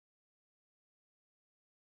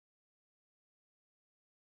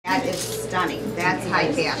That is stunning. That's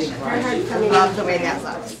high fashion. I love the way that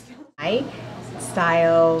looks. I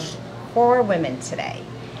styled 4 women today.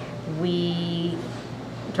 We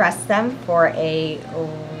dressed them for a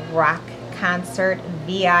rock concert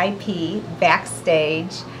VIP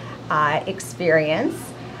backstage experience,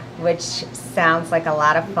 which sounds like a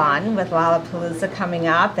lot of fun with Lollapalooza coming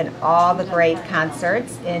up and all the great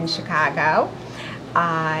concerts in Chicago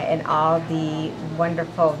and all the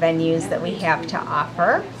wonderful venues that we have to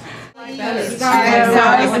offer. It's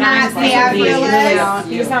not fabulous.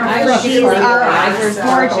 These are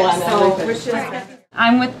gorgeous.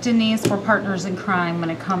 I'm with Denise. We're partners in crime when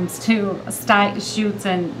it comes to shoots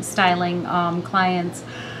and styling clients.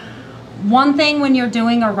 One thing when you're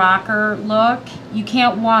doing a rocker look, you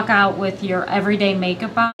can't walk out with your everyday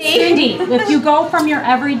makeup on. Cindy, if you go from your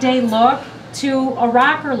everyday look to a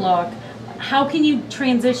rocker look, how can you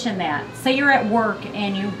transition that? Say you're at work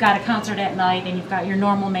and you've got a concert at night and you've got your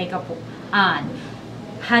normal makeup on.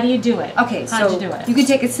 How do you do it? Okay, so you can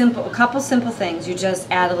take a couple simple things. You just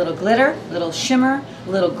add a little glitter, a little shimmer, a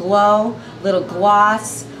little glow, a little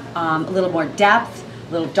gloss, a little more depth,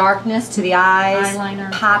 a little darkness to the eyes,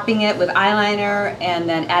 eyeliner, popping it with eyeliner, and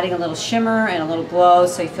then adding a little shimmer and a little glow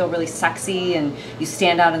so you feel really sexy and you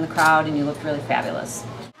stand out in the crowd and you look really fabulous.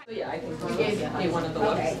 Yeah, I think we gave you one of the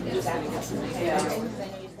looks.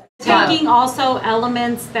 Taking also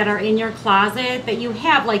elements that are in your closet that you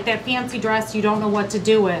have, like that fancy dress you don't know what to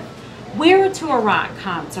do with. Wear it to a rock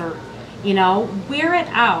concert, you know, wear it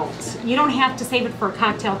out. You don't have to save it for a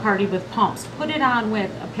cocktail party with pumps. Put it on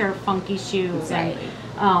with a pair of funky shoes and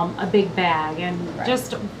a big bag, and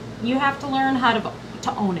just, you have to learn how to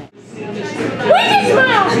own it.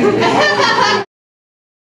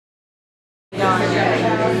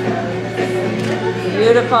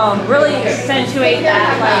 Beautiful. Really accentuate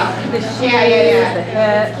that, like the shoes, the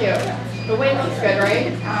hip. Cute. The weight looks good, right?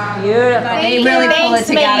 Beautiful. They really pull it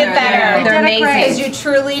together. Make it better. They're amazing. Because you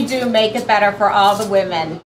truly do make it better for all the women.